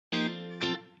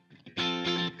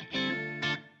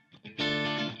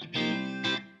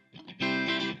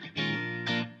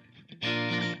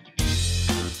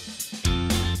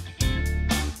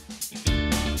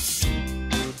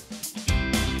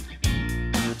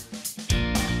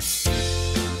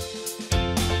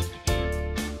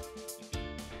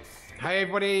Hey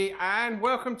everybody, and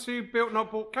welcome to Built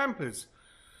Not Bought Campers.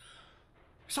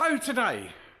 So today,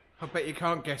 I bet you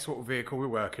can't guess what vehicle we're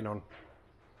working on.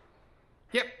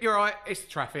 Yep, you're right, it's the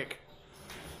Trafic.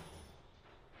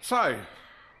 So,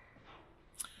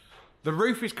 the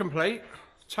roof is complete,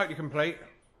 totally complete.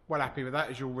 Well happy with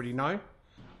that, as you already know.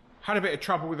 Had a bit of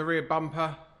trouble with the rear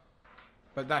bumper,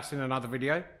 but that's in another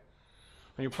video. And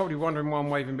you're probably wondering why I'm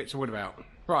waving bits of wood about.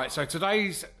 Right, so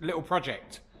today's little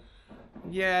project.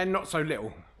 Yeah, not so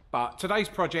little, but today's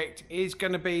project is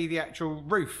going to be the actual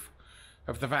roof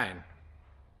of the van.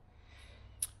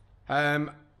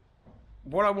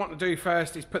 What I want to do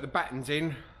first is put the battens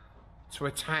in to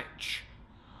attach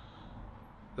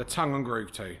the tongue and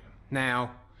groove to.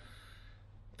 Now,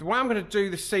 the way I'm going to do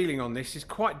the ceiling on this is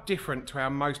quite different to how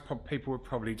most people would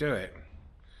probably do it.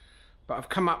 But I've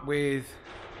come up with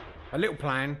a little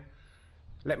plan,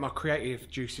 let my creative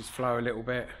juices flow a little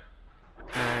bit,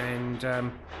 and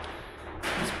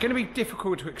it's going to be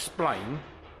difficult to explain,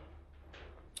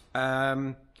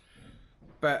 but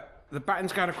the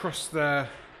battens going across the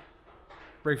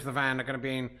roof of the van are going to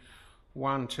be in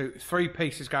 1, 2, 3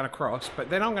 pieces going across, but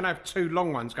then I'm going to have 2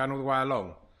 long ones going all the way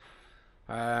along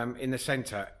in the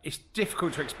centre. It's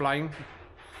difficult to explain.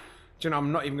 Do you know,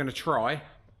 I'm not even going to try,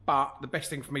 but the best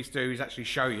thing for me to do is actually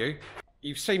show you.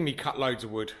 You've seen me cut loads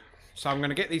of wood, so I'm going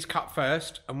to get these cut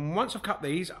first, and once I've cut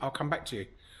these, I'll come back to you.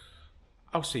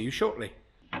 I'll see you shortly.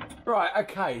 Right,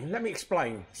 okay, let me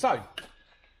explain. So,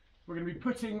 we're going to be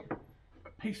putting a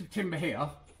piece of timber here,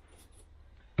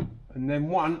 and then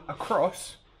one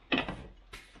across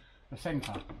the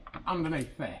centre,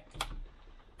 underneath there.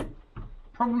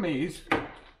 Problem is,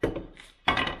 there's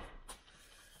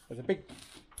a big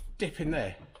dip in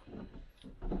there,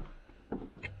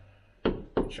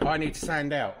 which I need to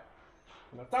sand out.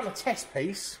 And I've done a test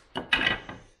piece,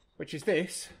 which is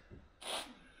this,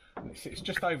 and it's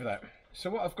just over that. So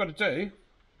what I've got to do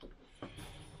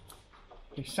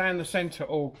is sand the centre,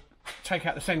 or take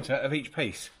out the centre of each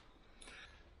piece.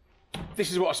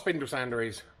 This is what a spindle sander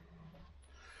is.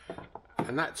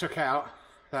 And that took out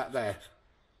that there.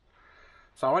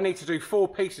 So I need to do 4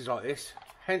 pieces like this,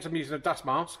 hence I'm using a dust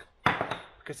mask,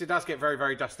 because it does get very,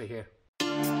 very dusty here.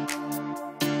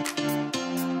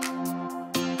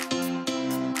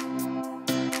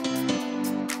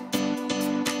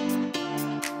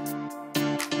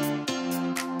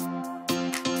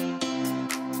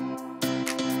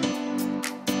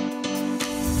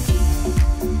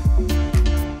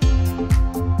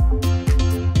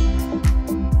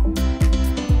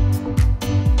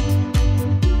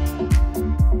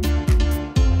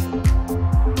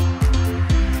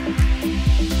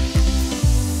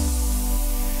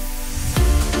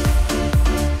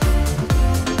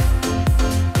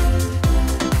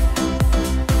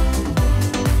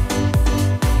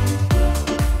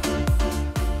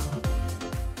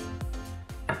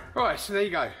 Right, so there you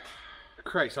go. It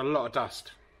creates a lot of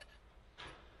dust,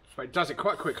 but it does it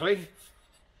quite quickly.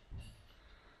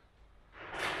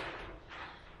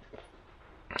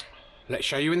 Let's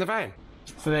show you in the van.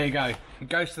 So there you go. It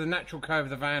goes to the natural curve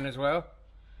of the van as well.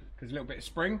 There's a little bit of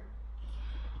spring.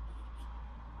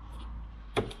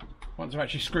 Once I've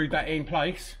actually screwed that in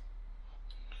place,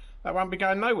 that won't be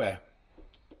going nowhere.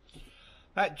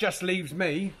 That just leaves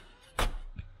me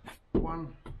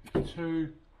 1,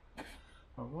 2,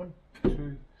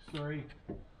 3.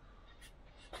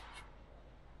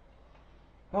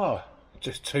 Oh,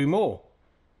 just 2 more.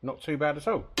 Not too bad at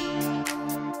all.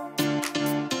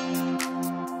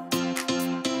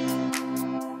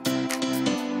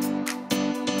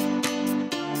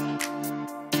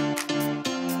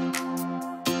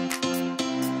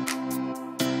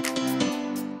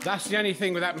 That's the only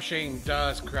thing with that machine,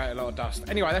 does create a lot of dust.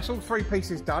 Anyway, that's all 3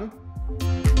 pieces done.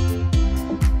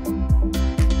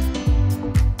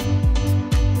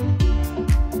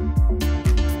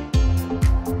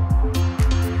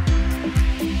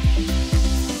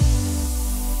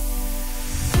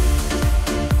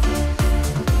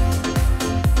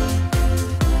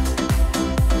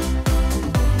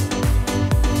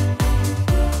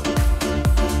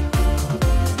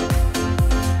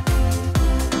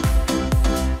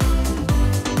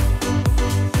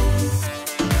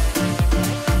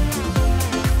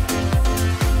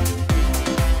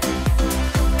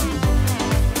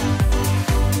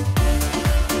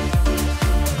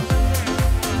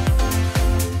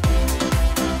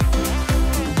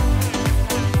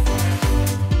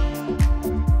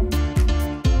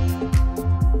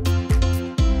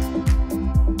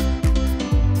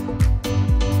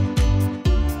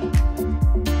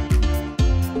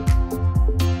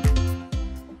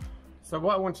 So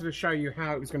what I wanted to show you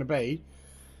how it was going to be.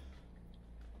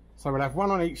 So we'll have one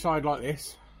on each side like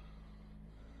this.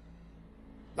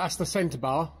 That's the centre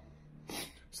bar.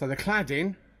 So the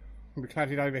cladding will be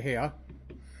cladded over here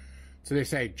to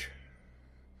this edge.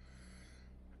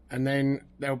 And then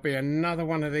there'll be another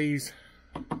one of these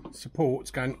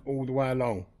supports going all the way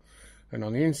along. And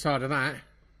on the inside of that,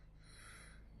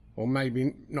 or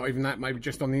maybe not even that, maybe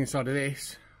just on the inside of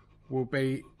this, will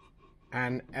be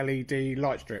an LED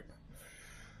light strip.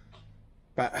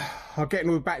 But I'll get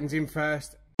all the battens in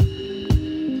first.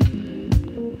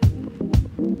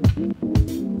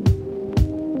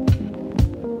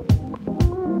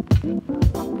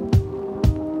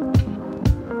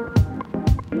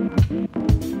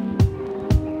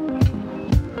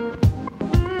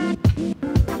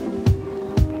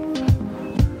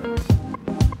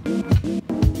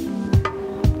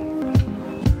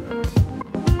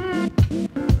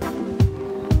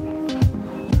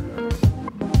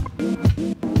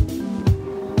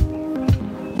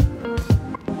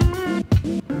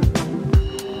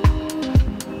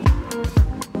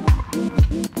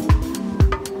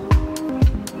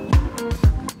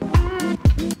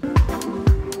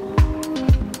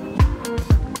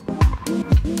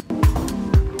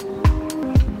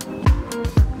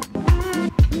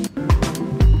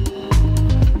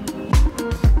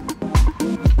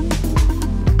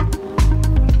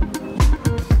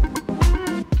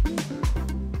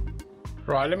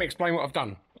 Right, let me explain what I've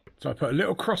done. So I put a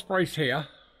little cross brace here,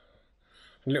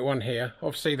 a little one here.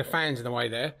 Obviously the fan's in the way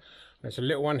there. There's a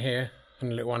little one here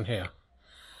and a little one here.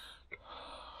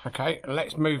 Okay,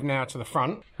 let's move now to the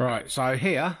front. Right, so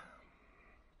here,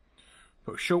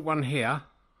 put a short one here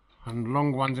and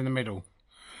long ones in the middle.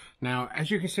 Now, as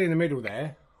you can see in the middle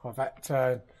there, I've had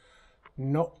to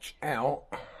notch out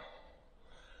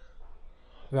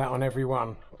that on every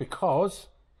one because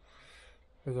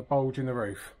there's a bulge in the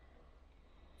roof.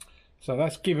 So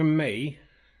that's given me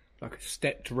like a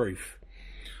stepped roof.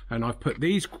 And I've put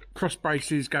these cross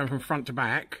braces going from front to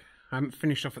back. I haven't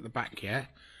finished off at the back yet.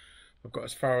 I've got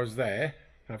as far as there.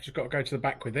 I've just got to go to the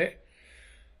back with it.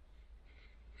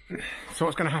 So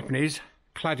what's going to happen is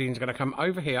cladding is going to come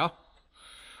over here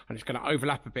and it's going to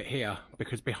overlap a bit here,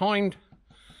 because behind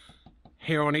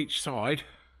here on each side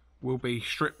will be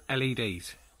strip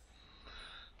LEDs.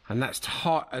 And that's to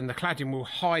hide, and the cladding will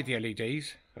hide the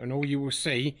LEDs, and all you will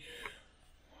see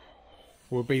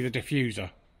will be the diffuser.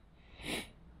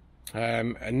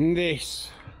 And this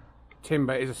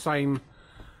timber is the same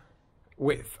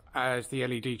width as the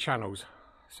LED channels,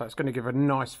 so it's going to give a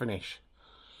nice finish.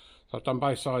 So I've done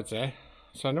both sides there,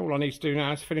 so all I need to do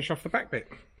now is finish off the back bit.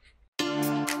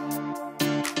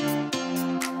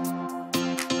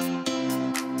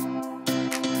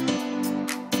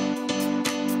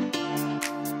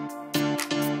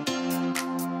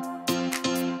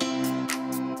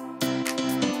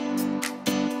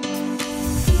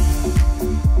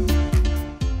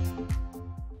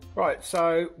 Right,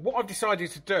 so what I've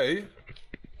decided to do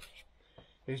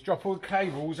is drop all the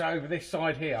cables over this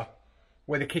side here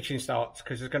where the kitchen starts,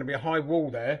 because there's going to be a high wall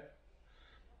there,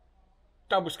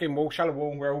 double skin wall, shallow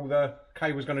wall, where all the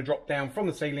cable's going to drop down from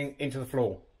the ceiling into the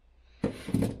floor.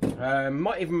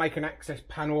 Might even make an access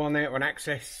panel on there, or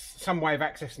some way of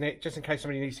accessing it, just in case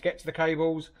somebody needs to get to the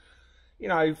cables, you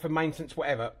know, for maintenance,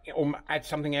 whatever, or add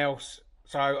something else.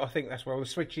 So I think that's where all the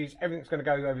switches, everything's going to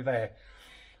go over there.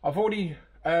 I've already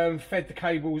fed the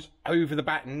cables over the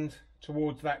battens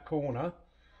towards that corner.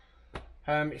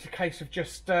 It's a case of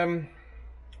just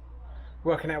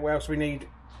working out what else we need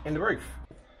in the roof.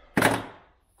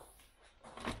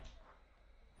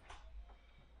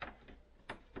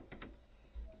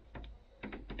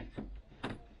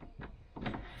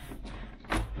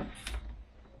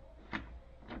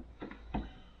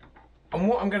 And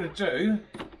what I'm going to do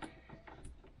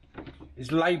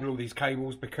is label all these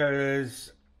cables,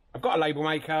 because I've got a label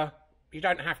maker. You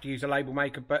don't have to use a label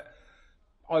maker, but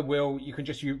I will. You can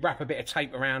just wrap a bit of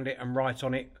tape around it and write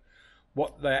on it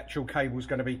what the actual cable is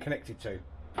going to be connected to.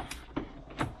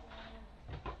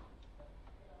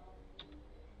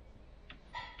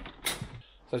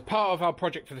 So as part of our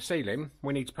project for the ceiling,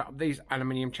 we need to put up these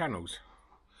aluminium channels,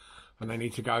 and they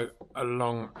need to go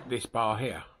along this bar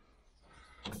here.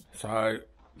 So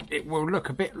it will look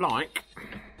a bit like,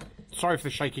 sorry for the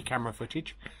shaky camera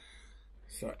footage,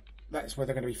 so that's where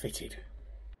they're going to be fitted.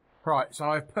 Right, so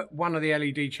I've put one of the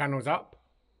LED channels up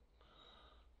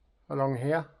along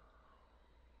here,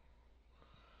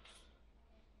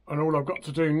 and all I've got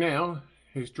to do now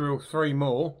is drill 3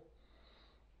 more,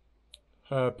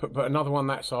 put another one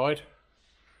that side,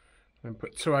 and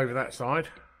put 2 over that side,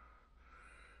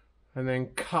 and then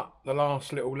cut the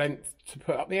last little length to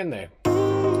put up the end there.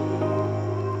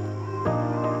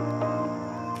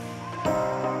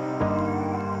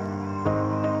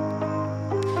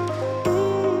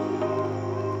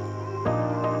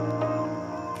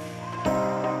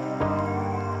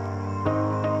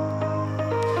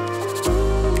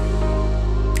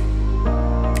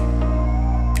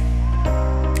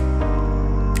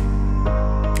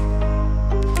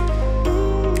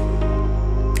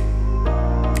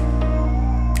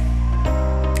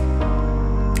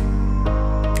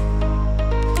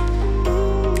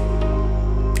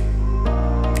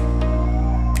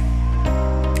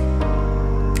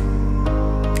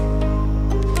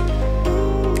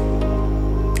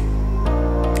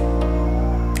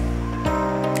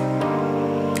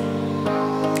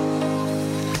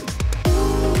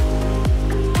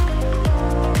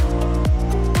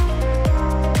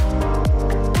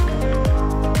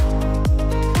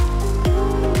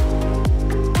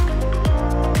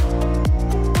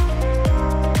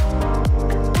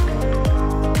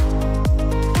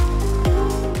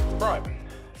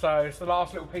 the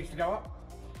last little piece to go up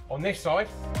on this side.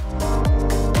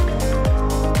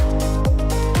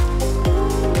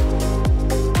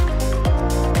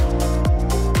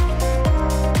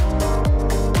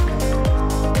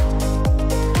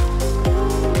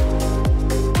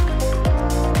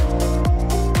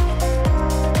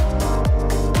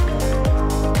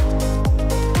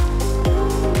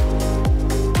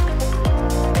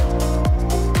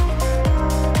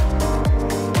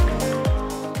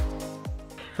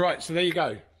 Right, so there you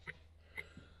go.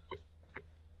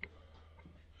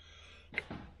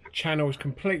 Channel is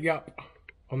completely up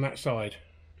on that side.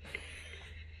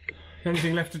 The only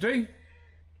thing left to do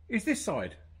is this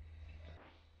side.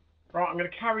 Right, I'm going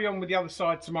to carry on with the other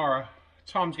side tomorrow.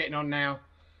 Time's getting on now.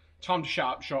 Time to shut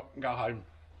up shop and go home.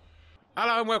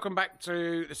 Hello and welcome back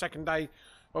to the second day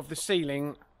of the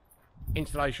ceiling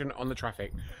installation on the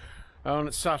Trafic.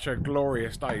 On such a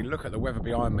glorious day. Look at the weather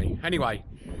behind me. Anyway,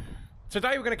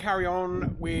 today we're going to carry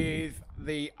on with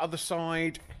the other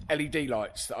side LED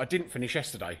lights that I didn't finish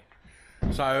yesterday.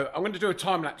 So I'm going to do a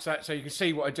time lapse of that so you can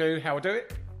see what I do, how I do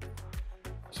it.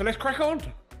 So let's crack on.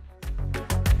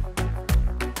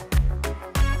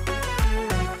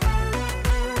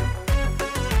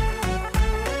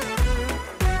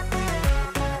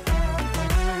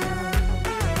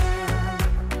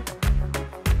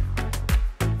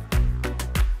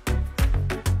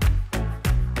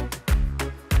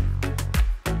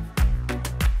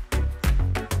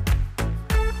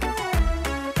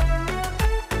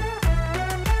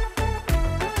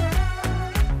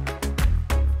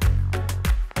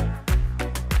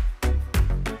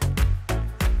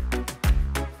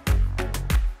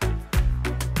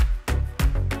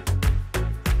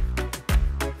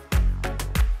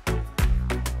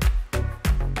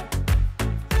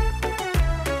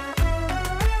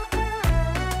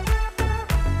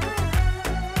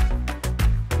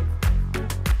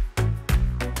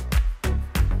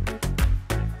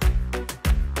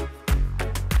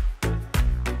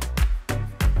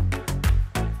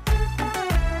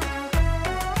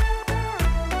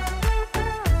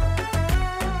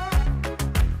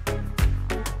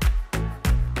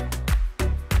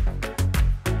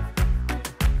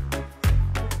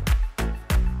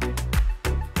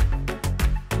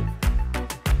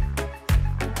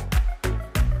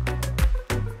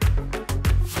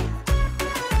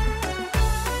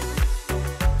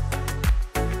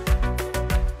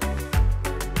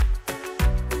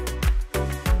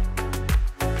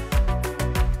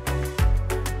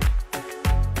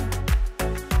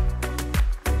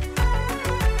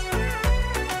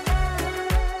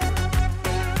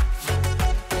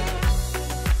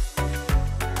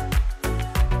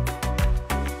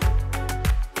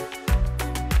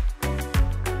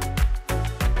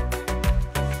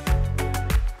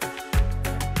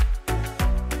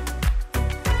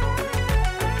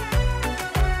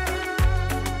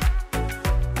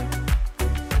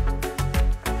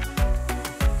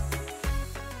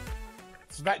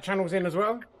 So that channel's in as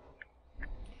well,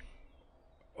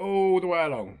 all the way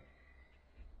along.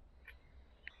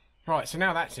 Right, so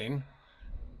now that's in,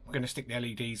 we're going to stick the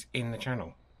LEDs in the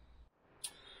channel.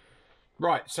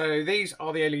 Right, so these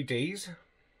are the LEDs.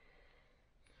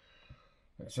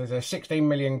 It says there's 16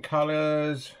 million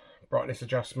colours, brightness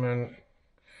adjustment.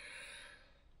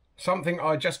 Something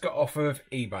I just got off of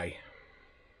eBay.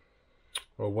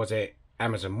 Or was it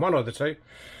Amazon? One of the two.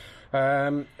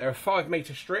 They're a 5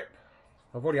 metre strip.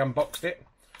 I've already unboxed it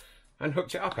and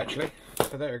hooked it up actually.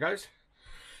 So there it goes.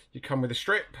 You come with a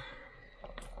strip,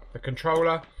 the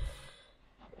controller,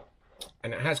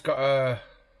 and it has got a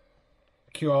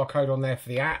QR code on there for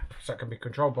the app, so it can be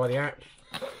controlled by the app.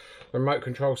 The remote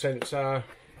control sensor.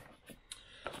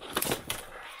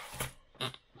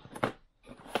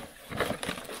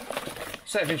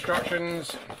 Set of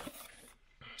instructions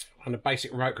and a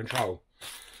basic remote control.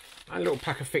 And a little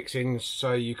pack of fixings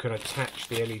so you can attach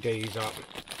the LEDs up.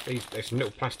 There's some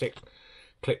little plastic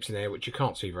clips in there which you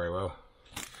can't see very well.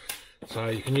 So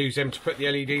you can use them to put the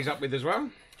LEDs up with as well.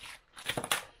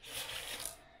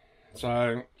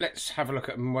 So let's have a look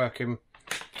at them working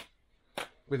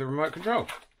with a remote control.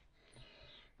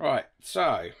 Right,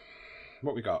 so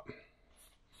what we got?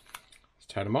 Let's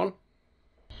turn them on.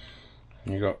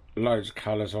 You've got loads of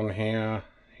colours on here.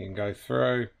 You can go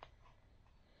through.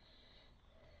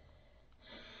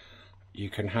 You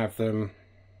can have them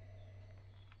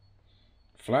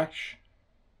flash,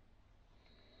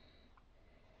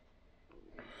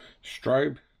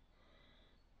 strobe,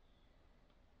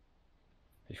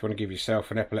 if you want to give yourself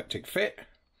an epileptic fit.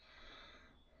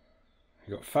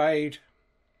 You've got fade,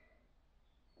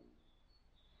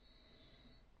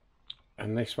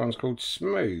 and this one's called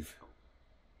smooth.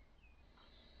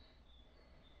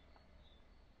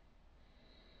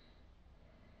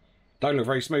 Don't look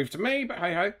very smooth to me, but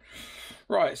hey ho.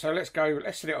 Right, so let's go,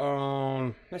 let's set it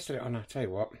on, I'll tell you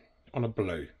what, on a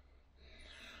blue.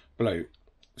 Blue.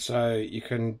 So you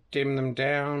can dim them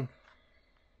down.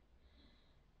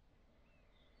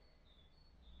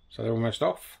 So they're almost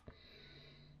off.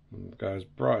 Go as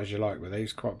bright as you like with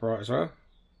these, quite bright as well.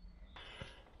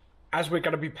 As we're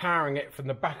going to be powering it from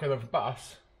the back of the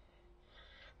bus,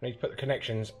 I need to put the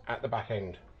connections at the back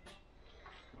end.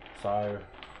 So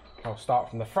I'll start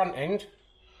from the front end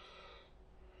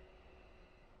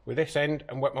with this end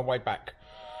and work my way back.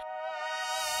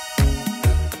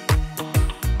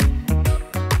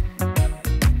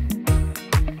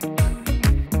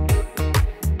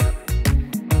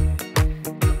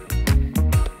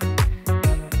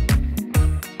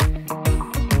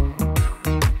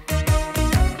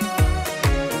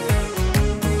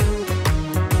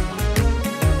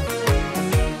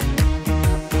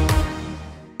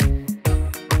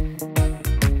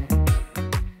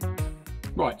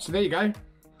 Right, so there you go.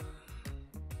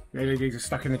 The LEDs are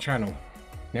stuck in the channel.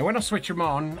 Now when I switch them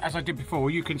on, as I did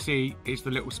before, you can see it's the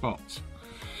little spots.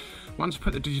 Once I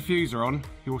put the diffuser on,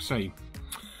 you'll see.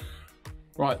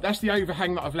 Right, that's the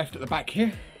overhang that I've left at the back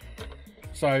here.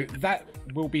 So that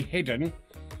will be hidden.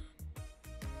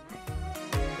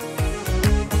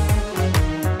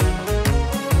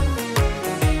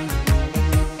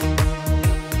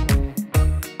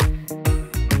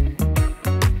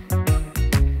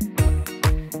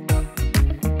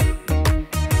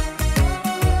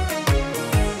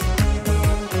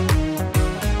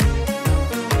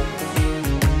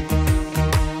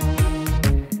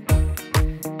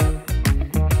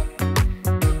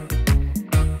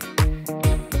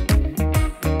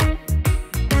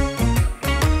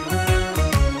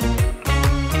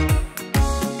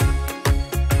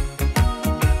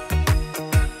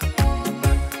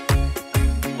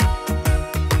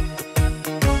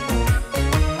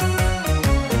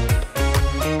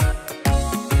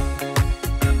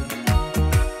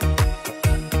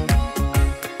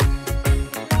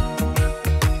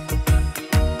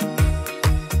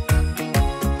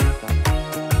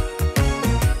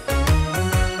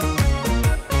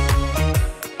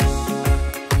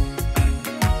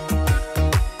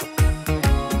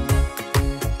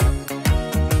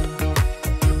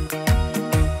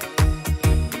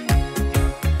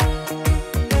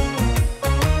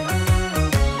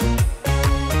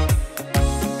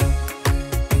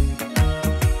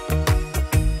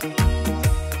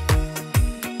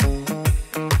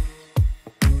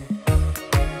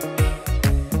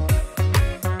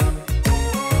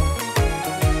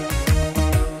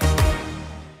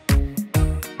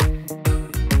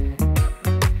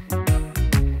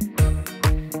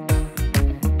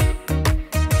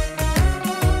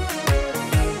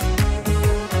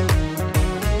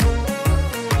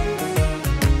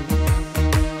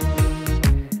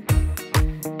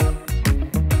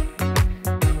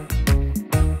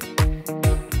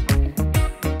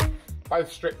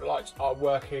 Both strip lights are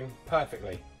working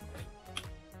perfectly.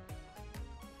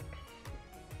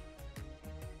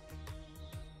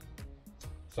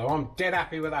 So I'm dead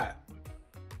happy with that.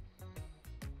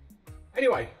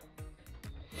 Anyway,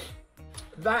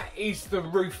 that is the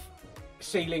roof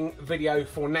ceiling video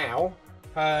for now.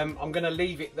 I'm going to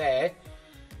leave it there.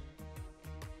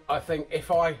 I think if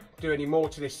I do any more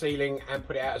to this ceiling and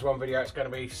put it out as one video, it's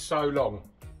going to be so long.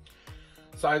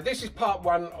 So this is part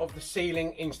one of the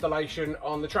ceiling installation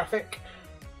on the Trafic.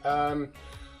 I'll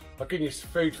give you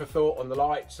some food for thought on the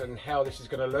lights and how this is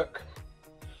going to look.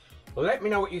 Let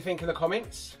me know what you think in the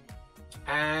comments,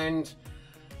 and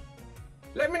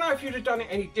let me know if you'd have done it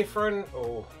any different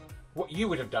or what you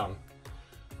would have done.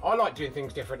 I like doing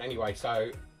things different anyway,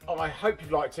 so I hope you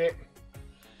liked it.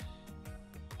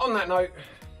 On that note,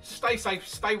 stay safe,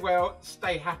 stay well,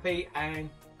 stay happy, and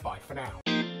bye for now.